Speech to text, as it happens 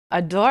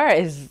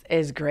Adora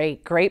is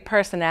great. Great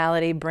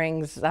personality,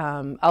 brings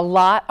a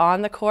lot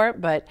on the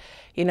court, but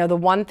you know the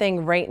one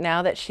thing right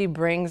now that she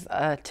brings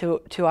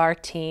to our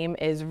team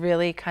is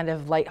really kind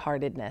of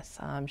lightheartedness.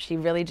 She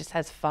really just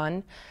has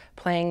fun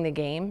playing the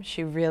game.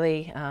 She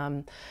really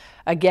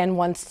again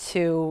wants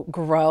to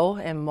grow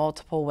in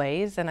multiple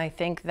ways, and I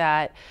think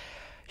that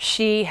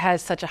she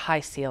has such a high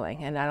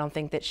ceiling, and I don't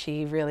think that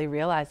she really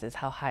realizes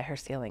how high her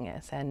ceiling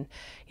is. And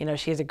you know,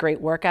 she has a great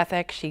work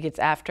ethic. She gets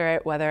after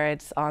it, whether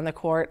it's on the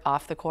court,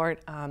 off the court.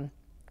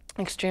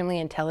 Extremely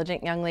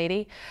intelligent young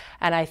lady,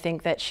 and I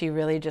think that she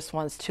really just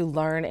wants to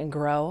learn and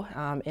grow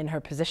in her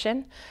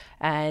position,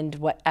 and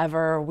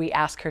whatever we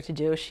ask her to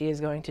do, she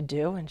is going to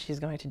do, and she's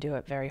going to do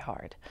it very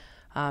hard.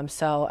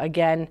 So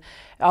again,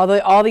 all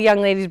the young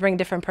ladies bring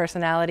different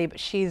personality, but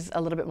she's a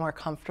little bit more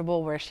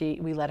comfortable where she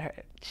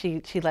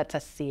lets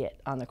us see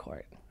it on the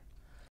court.